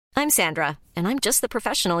I'm Sandra, and I'm just the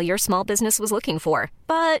professional your small business was looking for.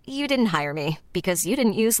 But you didn't hire me because you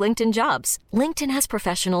didn't use LinkedIn Jobs. LinkedIn has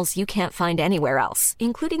professionals you can't find anywhere else,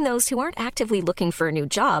 including those who aren't actively looking for a new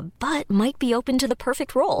job, but might be open to the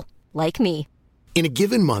perfect role, like me. In a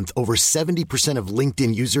given month, over 70% of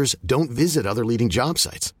LinkedIn users don't visit other leading job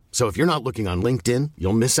sites. So if you're not looking on LinkedIn,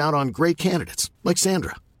 you'll miss out on great candidates like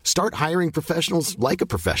Sandra. Start hiring professionals like a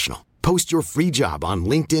professional. Post your free job on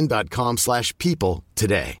linkedin.com/people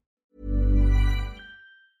today.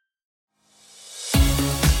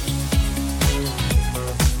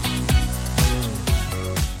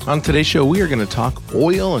 On today's show, we are going to talk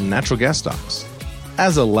oil and natural gas stocks.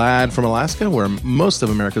 As a lad from Alaska, where most of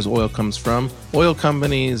America's oil comes from, oil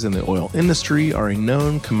companies and the oil industry are a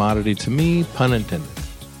known commodity to me, pun intended.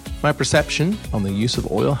 My perception on the use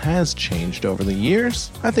of oil has changed over the years.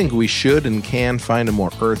 I think we should and can find a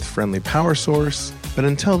more earth-friendly power source, but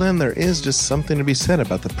until then, there is just something to be said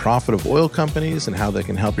about the profit of oil companies and how they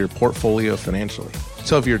can help your portfolio financially.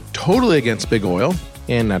 So if you're totally against big oil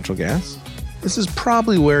and natural gas, this is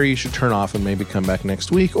probably where you should turn off and maybe come back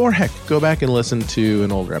next week, or heck, go back and listen to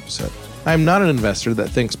an older episode. I am not an investor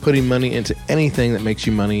that thinks putting money into anything that makes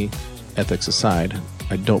you money, ethics aside.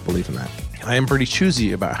 I don't believe in that. I am pretty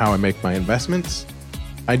choosy about how I make my investments.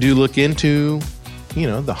 I do look into,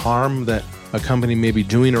 the harm that a company may be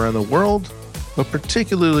doing around the world, but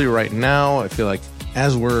particularly right now, I feel like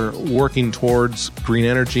as we're working towards green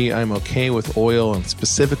energy, I'm okay with oil and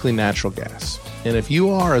specifically natural gas. And if you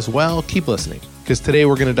are as well, keep listening, because today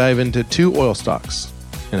we're going to dive into 2 oil stocks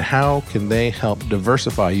and how can they help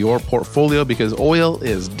diversify your portfolio, because oil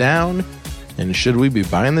is down, and should we be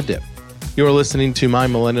buying the dip? You are listening to My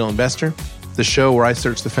Millennial Investor, the show where I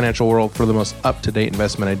search the financial world for the most up-to-date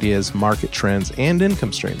investment ideas, market trends, and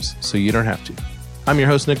income streams, so you don't have to. I'm your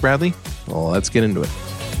host, Nick Bradley. Well, let's get into it.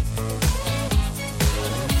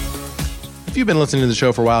 If you've been listening to the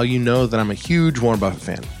show for a while, you know that I'm a huge Warren Buffett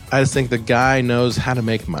fan. I just think the guy knows how to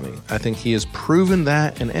make money. I think he has proven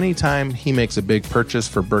that, and anytime he makes a big purchase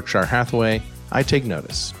for Berkshire Hathaway, I take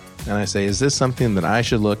notice. And I say, is this something that I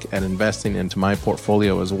should look at investing into my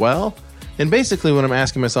portfolio as well? And basically, when I'm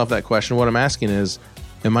asking myself that question, what I'm asking is,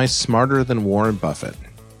 am I smarter than Warren Buffett?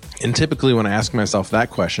 And typically, when I ask myself that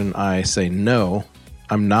question, I say, no,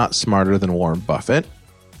 I'm not smarter than Warren Buffett.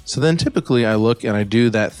 So then typically I look and I do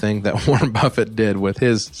that thing that Warren Buffett did with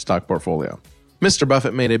his stock portfolio. Mr.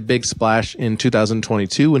 Buffett made a big splash in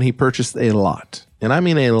 2022 when he purchased a lot, and I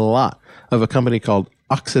mean a lot, of a company called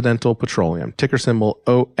Occidental Petroleum, ticker symbol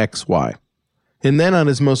OXY. And then on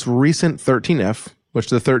his most recent 13F, which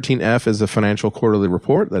the 13F is a financial quarterly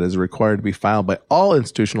report that is required to be filed by all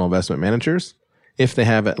institutional investment managers if they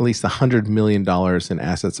have at least $100 million in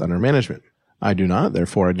assets under management. I do not,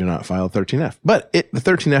 therefore I do not file 13F. But the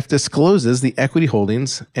 13F discloses the equity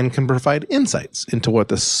holdings and can provide insights into what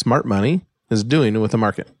the smart money is doing with the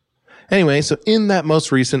market. Anyway, so in that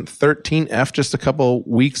most recent 13F just a couple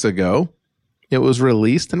weeks ago, it was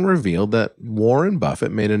released and revealed that Warren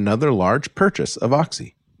Buffett made another large purchase of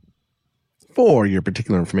Oxy. For your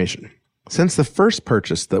particular information, since the first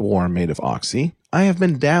purchase that Warren made of Oxy, I have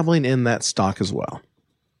been dabbling in that stock as well.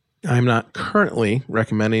 I'm not currently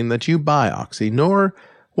recommending that you buy Oxy, nor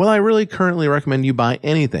will I really currently recommend you buy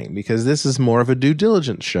anything, because this is more of a due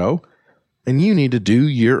diligence show, and you need to do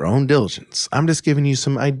your own diligence. I'm just giving you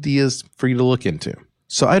some ideas for you to look into.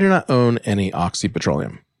 So I do not own any Oxy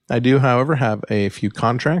Petroleum. I do, however, have a few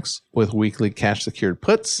contracts with weekly cash secured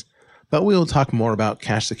puts, but we will talk more about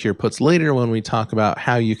cash secured puts later when we talk about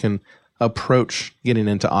how you can approach getting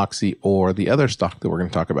into Oxy or the other stock that we're going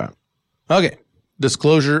to talk about. Okay.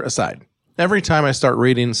 Disclosure aside, every time I start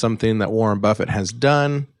reading something that Warren Buffett has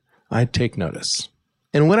done, I take notice.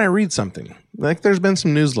 And when I read something, like there's been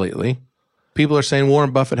some news lately, people are saying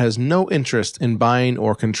Warren Buffett has no interest in buying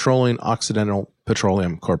or controlling Occidental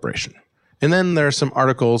Petroleum Corporation. And then there are some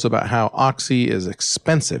articles about how Oxy is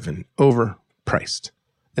expensive and overpriced.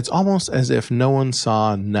 It's almost as if no one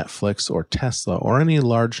saw Netflix or Tesla or any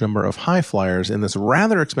large number of high flyers in this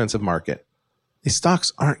rather expensive market. These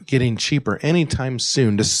stocks aren't getting cheaper anytime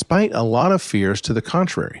soon, despite a lot of fears to the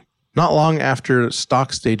contrary. Not long after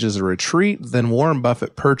stock stages a retreat, then Warren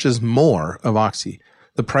Buffett purchased more of Oxy.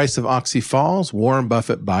 The price of Oxy falls, Warren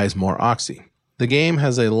Buffett buys more Oxy. The game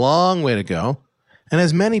has a long way to go, and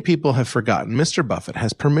as many people have forgotten, Mr. Buffett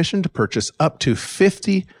has permission to purchase up to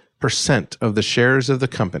 50% of the shares of the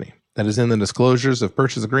company. That is in the disclosures of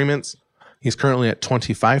purchase agreements. He's currently at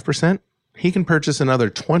 25%. He can purchase another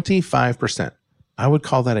 25%. I would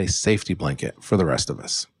call that a safety blanket for the rest of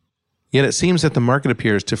us. Yet it seems that the market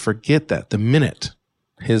appears to forget that the minute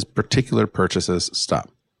his particular purchases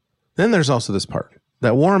stop. Then there's also this part.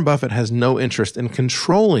 that Warren Buffett has no interest in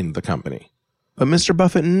controlling the company. But Mr.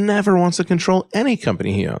 Buffett never wants to control any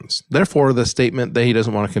company he owns. Therefore, the statement that he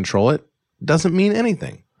doesn't want to control it doesn't mean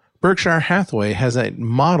anything. Berkshire Hathaway has a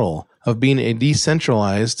model of being a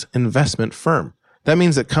decentralized investment firm. That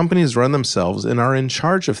means that companies run themselves and are in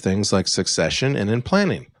charge of things like succession and in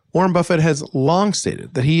planning. Warren Buffett has long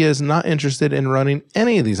stated that he is not interested in running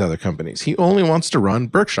any of these other companies. He only wants to run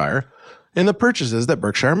Berkshire and the purchases that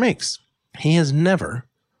Berkshire makes. He has never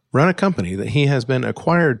run a company that he has been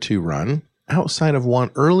acquired to run outside of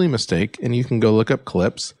one early mistake, and you can go look up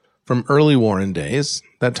clips from early Warren days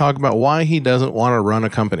that talk about why he doesn't want to run a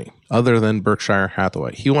company other than Berkshire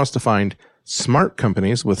Hathaway. He wants to find smart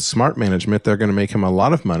companies with smart management that are going to make him a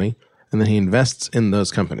lot of money, and then he invests in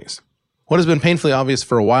those companies. What has been painfully obvious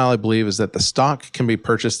for a while, I believe, is that the stock can be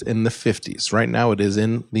purchased in the 50s. Right now, it is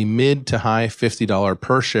in the mid to high $50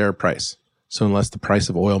 per share price. So unless the price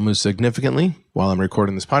of oil moves significantly while I'm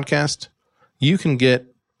recording this podcast, you can get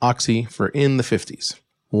Oxy for in the 50s.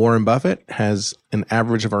 Warren Buffett has an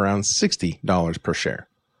average of around $60 per share.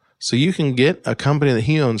 So you can get a company that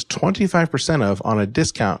he owns 25% of on a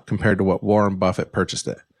discount compared to what Warren Buffett purchased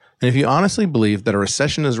it. And if you honestly believe that a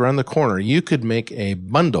recession is around the corner, you could make a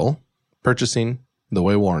bundle purchasing the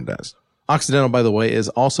way Warren does. Occidental, by the way, is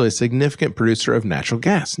also a significant producer of natural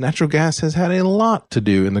gas. Natural gas has had a lot to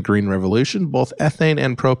do in the green revolution. Both ethane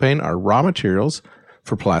and propane are raw materials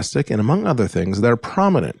for plastic, and among other things, they're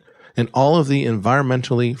prominent in all of the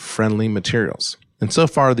environmentally friendly materials. And so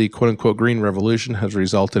far, the quote-unquote green revolution has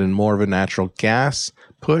resulted in more of a natural gas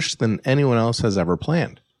push than anyone else has ever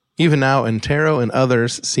planned. Even now, Antero and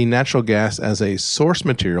others see natural gas as a source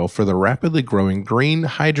material for the rapidly growing green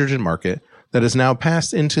hydrogen market that has now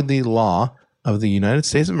passed into the law of the United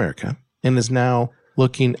States of America and is now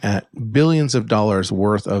looking at billions of dollars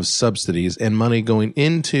worth of subsidies and money going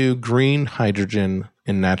into green hydrogen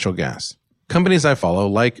and natural gas. Companies I follow,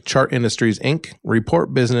 like Chart Industries, Inc.,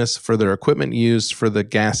 report business for their equipment used for the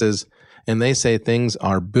gases, and they say things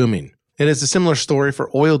are booming. It is a similar story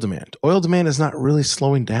for oil demand. Oil demand is not really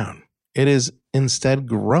slowing down. It is instead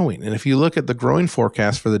growing. And if you look at the growing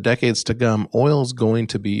forecast for the decades to come, oil is going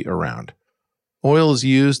to be around. Oil is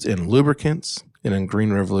used in lubricants and in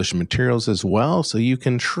green revolution materials as well, so you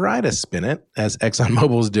can try to spin it, as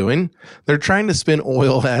ExxonMobil is doing. They're trying to spin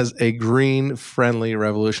oil as a green-friendly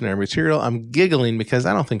revolutionary material. I'm giggling because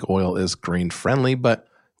I don't think oil is green-friendly, but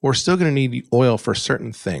we're still going to need oil for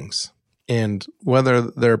certain things. And whether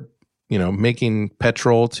they're, making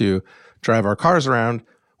petrol to drive our cars around,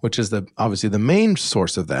 which is obviously the main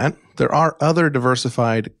source of that, there are other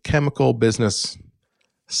diversified chemical business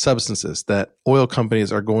substances that oil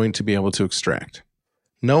companies are going to be able to extract.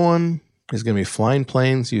 No one is going to be flying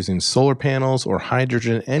planes using solar panels or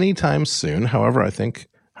hydrogen anytime soon. However, I think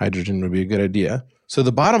hydrogen would be a good idea. So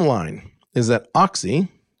the bottom line is that Oxy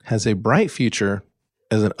has a bright future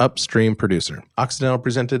as an upstream producer. Occidental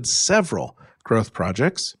presented several growth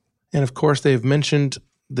projects, and of course they've mentioned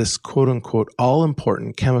this quote-unquote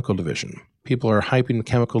all-important chemical division. People are hyping the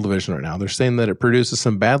chemical division right now. They're saying that it produces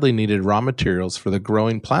some badly needed raw materials for the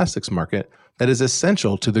growing plastics market that is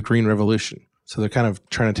essential to the green revolution. So they're kind of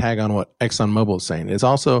trying to tag on what ExxonMobil is saying. It's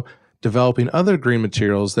also developing other green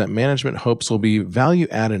materials that management hopes will be value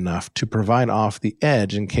add enough to provide off the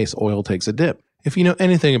edge in case oil takes a dip. If you know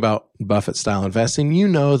anything about Buffett-style investing, you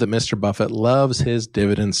know that Mr. Buffett loves his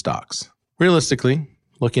dividend stocks. Realistically,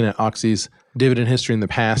 looking at Oxy's dividend history in the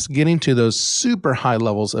past, getting to those super high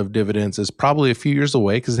levels of dividends is probably a few years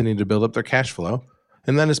away because they need to build up their cash flow.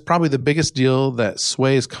 And that is probably the biggest deal that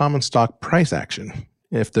sways common stock price action.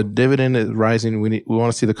 If the dividend is rising, we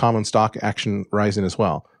want to see the common stock action rising as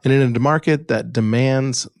well. And in a market that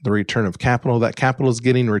demands the return of capital, that capital is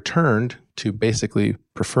getting returned to basically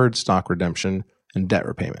preferred stock redemption and debt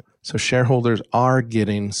repayment. So shareholders are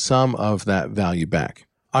getting some of that value back.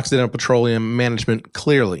 Occidental Petroleum Management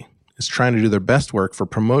clearly is trying to do their best work for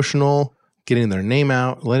promotional, getting their name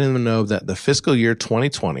out, letting them know that the fiscal year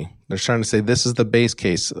 2020, they're trying to say this is the base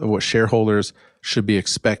case of what shareholders should be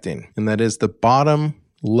expecting. And that is the bottom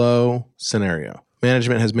low scenario.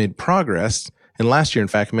 Management has made progress. And last year, in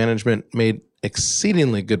fact, management made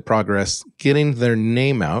exceedingly good progress getting their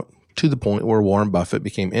name out to the point where Warren Buffett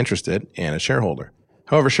became interested and a shareholder.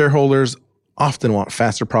 However, shareholders often want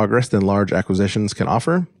faster progress than large acquisitions can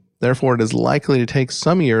offer. Therefore, it is likely to take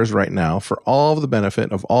some years right now for all of the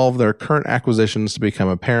benefit of all of their current acquisitions to become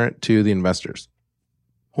apparent to the investors.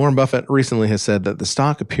 Warren Buffett recently has said that the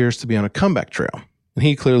stock appears to be on a comeback trail. And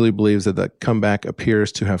he clearly believes that the comeback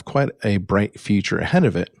appears to have quite a bright future ahead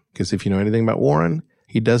of it. Because if you know anything about Warren,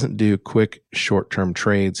 he doesn't do quick short-term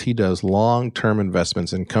trades. He does long-term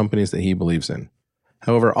investments in companies that he believes in.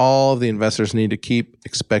 However, all of the investors need to keep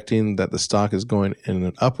expecting that the stock is going in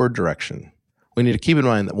an upward direction. We need to keep in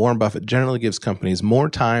mind that Warren Buffett generally gives companies more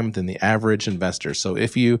time than the average investor. So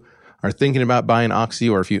if you are thinking about buying Oxy,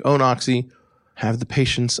 or if you own Oxy, have the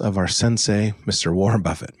patience of our sensei, Mr. Warren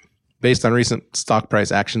Buffett. Based on recent stock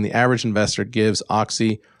price action, the average investor gives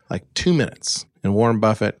Oxy like 2 minutes, and Warren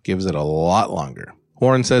Buffett gives it a lot longer.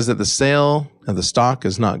 Warren says that the sale of the stock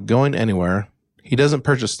is not going anywhere. He doesn't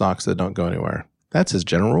purchase stocks that don't go anywhere. That's his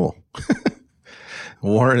general rule.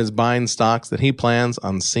 Warren is buying stocks that he plans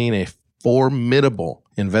on seeing a formidable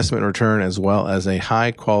investment return as well as a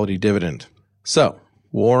high-quality dividend. So,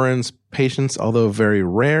 Warren's patience, although very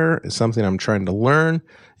rare, is something I'm trying to learn,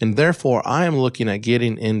 and therefore I am looking at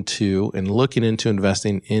getting into and looking into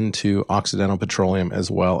investing into Occidental Petroleum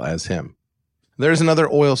as well as him. There's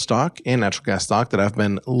another oil stock and natural gas stock that I've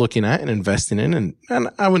been looking at and investing in, and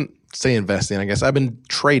I wouldn't say investing, I guess. I've been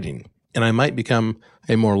trading, and I might become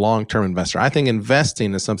a more long-term investor. I think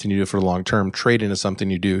investing is something you do for the long term. Trading is something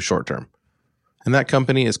you do short term. And that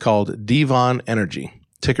company is called Devon Energy,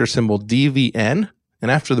 ticker symbol DVN. And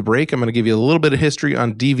after the break, I'm going to give you a little bit of history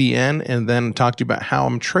on DVN and then talk to you about how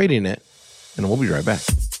I'm trading it. And we'll be right back.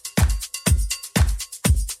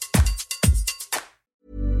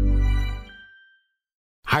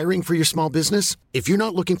 Hiring for your small business? If you're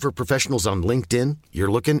not looking for professionals on LinkedIn, you're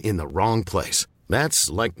looking in the wrong place. That's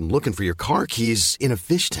like looking for your car keys in a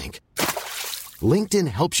fish tank. LinkedIn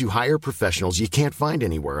helps you hire professionals you can't find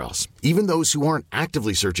anywhere else, even those who aren't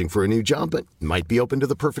actively searching for a new job but might be open to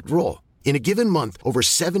the perfect role. In a given month, over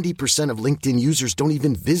 70% of LinkedIn users don't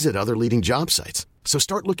even visit other leading job sites. So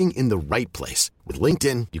start looking in the right place. With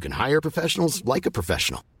LinkedIn, you can hire professionals like a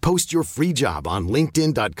professional. Post your free job on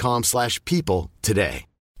linkedin.com/people today.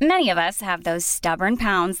 Many of us have those stubborn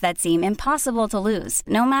pounds that seem impossible to lose,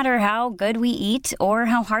 no matter how good we eat or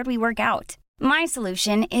how hard we work out. My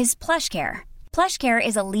solution is PlushCare. PlushCare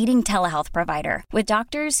is a leading telehealth provider with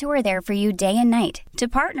doctors who are there for you day and night to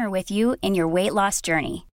partner with you in your weight loss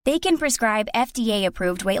journey. They can prescribe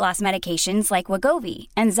FDA-approved weight loss medications like Wegovy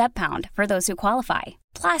and Zepbound for those who qualify.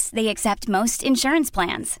 Plus, they accept most insurance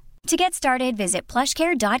plans. To get started, visit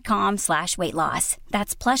plushcare.com/weightloss.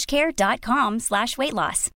 That's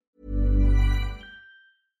plushcare.com/weightloss.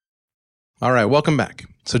 All right, welcome back.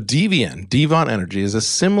 So DVN, Devon Energy, is a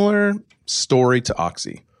similar story to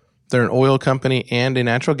Oxy. They're an oil company and a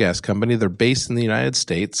natural gas company. They're based in the United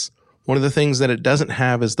States. One of the things that it doesn't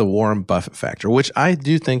have is the Warren Buffett factor, which I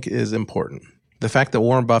do think is important. The fact that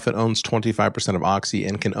Warren Buffett owns 25% of Oxy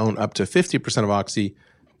and can own up to 50% of Oxy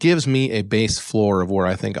gives me a base floor of where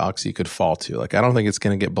I think Oxy could fall to. Like, I don't think it's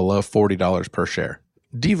going to get below $40 per share.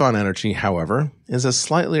 Devon Energy, however, is a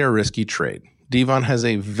slightly risky trade. Devon has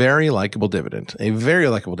a very likable dividend,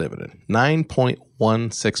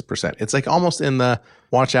 9.16%. It's like almost in the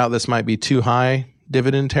watch out, this might be too high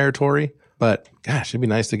dividend territory. But gosh, it'd be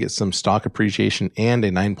nice to get some stock appreciation and a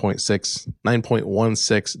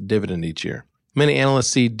 9.16 dividend each year. Many analysts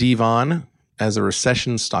see Devon as a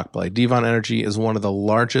recession stock play. Devon Energy is one of the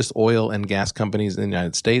largest oil and gas companies in the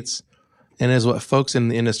United States and is what folks in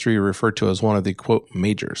the industry refer to as one of the, quote,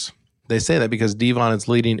 majors. They say that because Devon is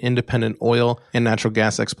leading independent oil and natural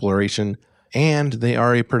gas exploration, and they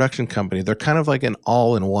are a production company. They're kind of like an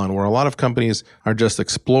all-in-one, where a lot of companies are just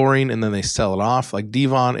exploring and then they sell it off. Like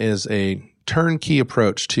Devon is a turnkey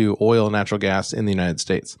approach to oil and natural gas in the United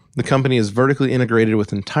States. The company is vertically integrated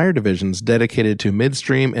with entire divisions dedicated to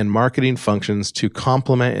midstream and marketing functions to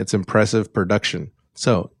complement its impressive production.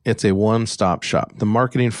 So it's a one-stop shop. The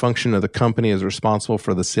marketing function of the company is responsible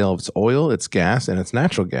for the sale of its oil, its gas, and its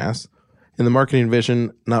natural gas. And the marketing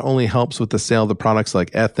division not only helps with the sale of the products like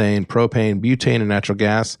ethane, propane, butane, and natural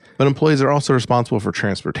gas, but employees are also responsible for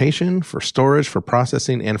transportation, for storage, for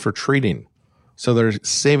processing, and for treating. So they're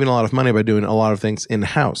saving a lot of money by doing a lot of things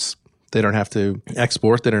in-house. They don't have to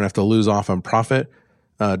export. They don't have to lose off on profit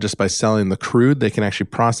just by selling the crude. They can actually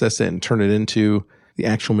process it and turn it into the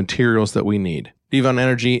actual materials that we need. Devon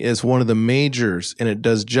Energy is one of the majors, and it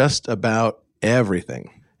does just about everything.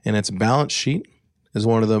 And its balance sheet is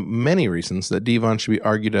one of the many reasons that Devon should be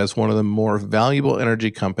argued as one of the more valuable energy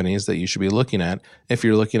companies that you should be looking at if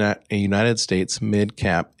you're looking at a United States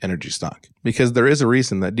mid-cap energy stock. Because there is a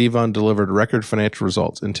reason that Devon delivered record financial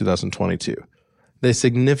results in 2022. They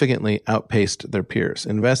significantly outpaced their peers.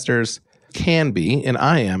 Investors can be, and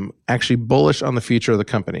I am, actually bullish on the future of the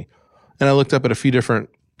company. And I looked up at a few different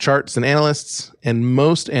charts and analysts, and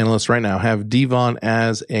most analysts right now have Devon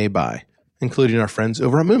as a buy, including our friends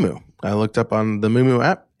over at Moomoo. I looked up on the Moomoo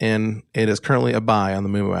app, and it is currently a buy on the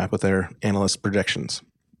Moomoo app with their analyst projections.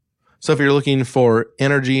 So if you're looking for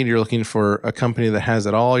energy, you're looking for a company that has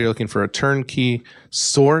it all, you're looking for a turnkey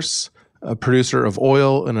source, a producer of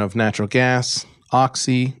oil and of natural gas,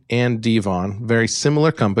 Oxy and Devon, very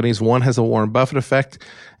similar companies. One has a Warren Buffett effect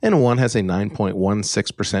and one has a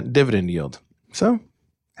 9.16% dividend yield. So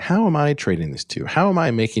how am I trading these two? How am I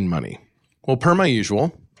making money? Well, per my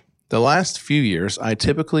usual, the last few years, I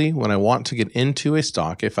typically, when I want to get into a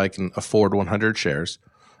stock, if I can afford 100 shares,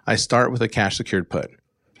 I start with a cash secured put.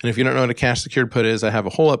 And if you don't know what a cash secured put is, I have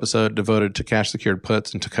a whole episode devoted to cash secured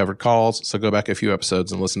puts and to covered calls. So go back a few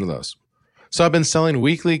episodes and listen to those. So I've been selling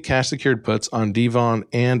weekly cash secured puts on Devon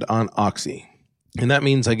and on Oxy. And that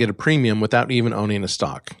means I get a premium without even owning a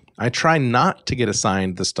stock. I try not to get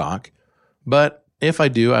assigned the stock, but if I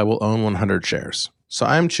do, I will own 100 shares. So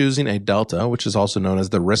I'm choosing a delta, which is also known as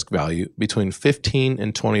the risk value, between 15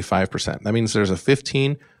 and 25%. That means there's a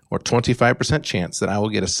 15 or 25% chance that I will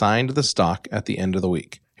get assigned the stock at the end of the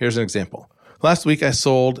week. Here's an example. Last week, I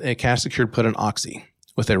sold a cash secured put on Oxy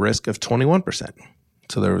with a risk of 21%.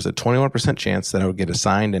 So there was a 21% chance that I would get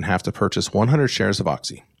assigned and have to purchase 100 shares of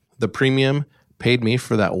Oxy. The premium paid me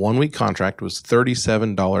for that 1 week contract was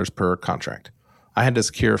 $37 per contract. I had to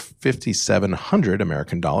secure 5,700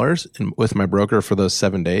 American dollars with my broker for those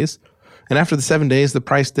 7 days. And after the 7 days, the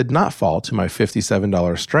price did not fall to my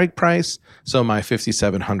 $57 strike price. So my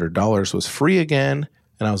 $5,700 was free again.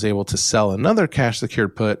 And I was able to sell another cash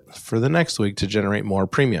secured put for the next week to generate more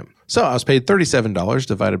premium. So I was paid $37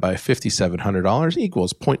 divided by $5,700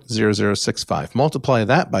 equals 0.0065. Multiply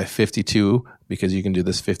that by 52 because you can do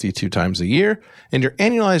this 52 times a year. And your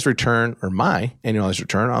annualized return, or my annualized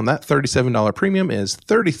return on that $37 premium is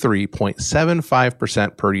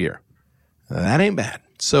 33.75% per year. That ain't bad.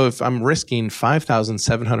 So if I'm risking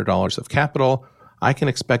 $5,700 of capital, I can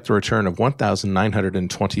expect a return of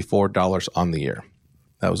 $1,924 on the year.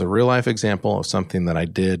 That was a real life example of something that I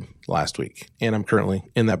did last week. And I'm currently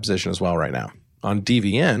in that position as well right now. On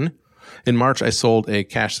DVN, in March, I sold a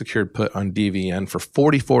cash secured put on DVN for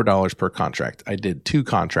 $44 per contract. I did 2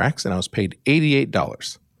 contracts and I was paid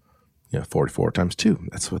 $88. 44 times 2.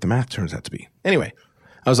 That's what the math turns out to be. Anyway,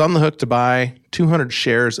 I was on the hook to buy 200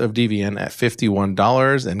 shares of DVN at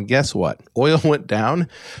 $51. And guess what? Oil went down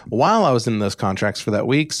while I was in those contracts for that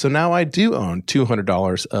week. So now I do own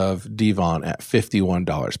 $200 of Devon at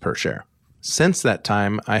 $51 per share. Since that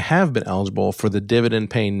time, I have been eligible for the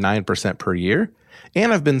dividend paying 9% per year.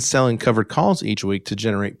 And I've been selling covered calls each week to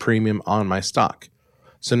generate premium on my stock.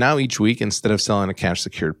 So now each week, instead of selling a cash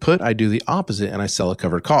secured put, I do the opposite and I sell a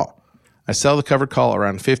covered call. I sell the covered call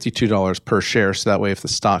around $52 per share, so that way if the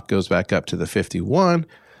stock goes back up to the 51,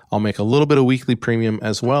 I'll make a little bit of weekly premium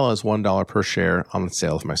as well as $1 per share on the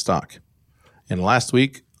sale of my stock. And last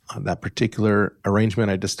week, on that particular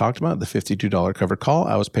arrangement I just talked about, the $52 covered call,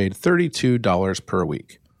 I was paid $32 per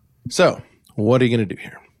week. So what are you going to do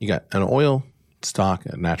here? You got an oil stock,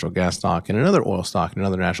 a natural gas stock, and another oil stock, and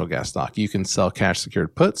another natural gas stock. You can sell cash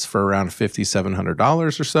secured puts for around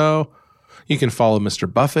 $5,700 or so. You can follow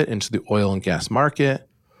Mr. Buffett into the oil and gas market.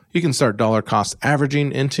 You can start dollar cost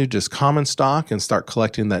averaging into just common stock and start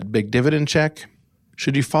collecting that big dividend check.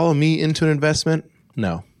 Should you follow me into an investment?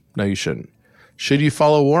 No, you shouldn't. Should you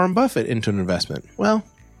follow Warren Buffett into an investment? Well,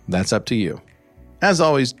 that's up to you. As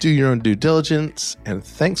always, do your own due diligence, and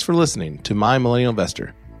thanks for listening to My Millennial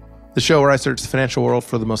Investor, the show where I search the financial world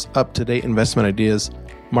for the most up-to-date investment ideas,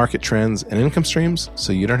 market trends, and income streams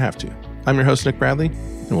so you don't have to. I'm your host, Nick Bradley,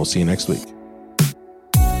 and we'll see you next week.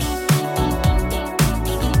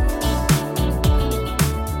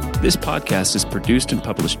 This podcast is produced and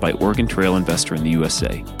published by Oregon Trail Investor in the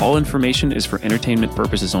USA. All information is for entertainment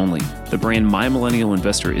purposes only. The brand My Millennial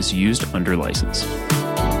Investor is used under license.